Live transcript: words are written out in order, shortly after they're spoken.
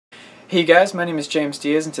Hey guys, my name is James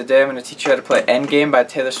Diaz, and today I'm going to teach you how to play Endgame by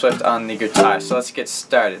Taylor Swift on the guitar. So let's get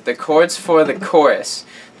started. The chords for the chorus,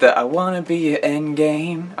 the I wanna be your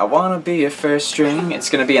endgame, I wanna be your first string, it's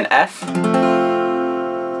going to be an F,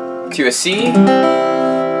 to a C,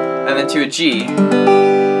 and then to a G,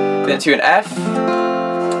 then to an F,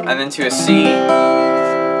 and then to a C,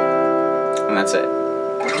 and that's it.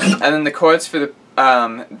 And then the chords for the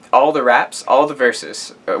all the raps, all the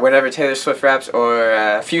verses, whatever Taylor Swift raps,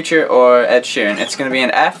 or Future, or Ed Sheeran, it's going to be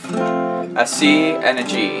an F, a C, and a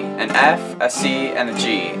G, an F, a C, and a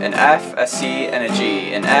G, an F, a C, and a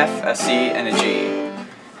G, an F, a C, and a G.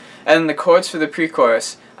 And then the chords for the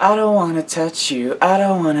pre-chorus, I don't want to touch you, I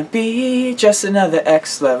don't want to be just another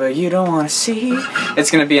ex-lover you don't want to see.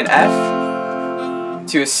 It's going to be an F,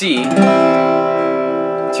 to a C,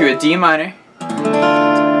 to a D minor,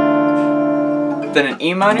 then an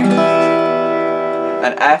E minor,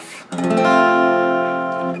 an F,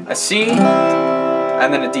 a C,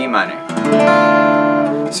 and then a D minor.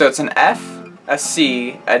 So it's an F, a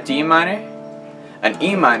C, a D minor, an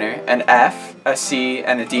E minor, an F, a C,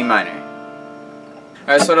 and a D minor.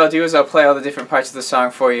 Alright, so what I'll do is I'll play all the different parts of the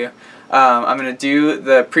song for you. I'm going to do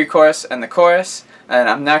the pre-chorus and the chorus, and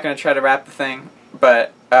I'm not going to try to rap the thing,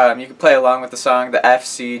 but you can play along with the song, the F,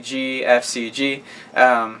 C, G, F, C, G,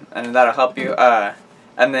 and that'll help you.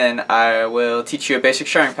 And then I will teach you a basic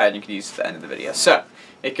strumming pattern you can use at the end of the video. So,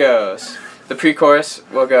 it goes, the pre-chorus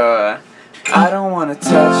will go, I don't want to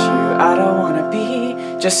touch you, I don't want to be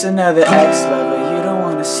just another ex-lover you don't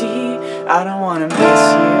want to see. I don't want to miss you,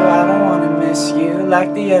 I don't want to miss you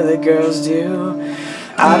like the other girls do.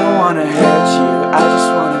 I don't want to hurt you, I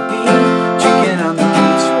just want to be drinking on the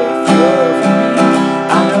beach with you over me.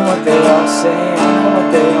 I know what they all say, I know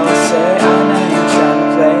what they all say, I know you're trying to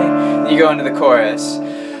play. You go into the chorus.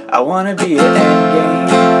 I wanna be your endgame,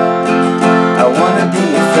 I wanna be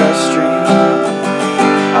your first string,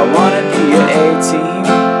 I wanna be your A-team,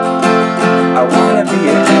 I wanna be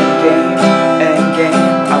your endgame,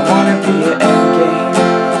 endgame, I wanna be your endgame,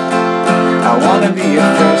 I wanna be your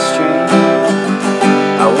first string,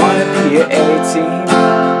 I wanna be your A-team,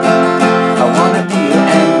 I wanna be your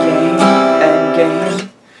endgame,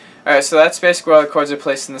 endgame. Alright, so that's basically where all the chords are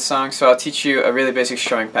placed in the song, so I'll teach you a really basic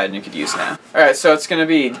strumming pattern you could use now. Alright, so it's going to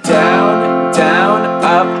be down, down,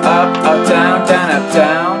 up, up, up, down, down, up,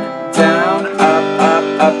 down, down, up, up,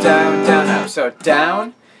 up, down, down, up. So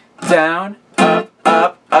down, down, up,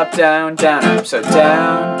 up, up, down, down, up. So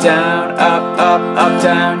down, down, up, up, up,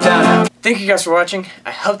 down, down, up. Thank you guys for watching.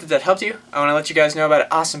 I hope that helped you. I want to let you guys know about an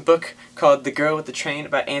awesome book called The Girl with the Train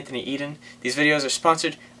by Anthony Eden. These videos are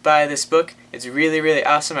sponsored by this book. It's really, really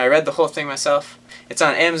awesome. I read the whole thing myself. It's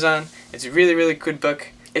on Amazon. It's a really, really good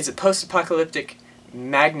book. It's a post-apocalyptic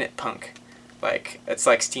magnet punk. It's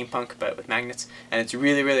like steampunk, but with magnets. And it's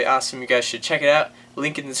really, really awesome. You guys should check it out.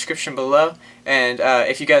 Link in the description below. And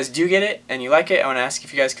if you guys do get it and you like it, I want to ask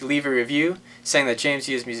if you guys could leave a review saying that James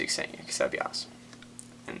Diaz Music sent you, because that'd be awesome.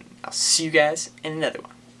 And I'll see you guys in another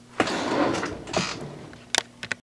one.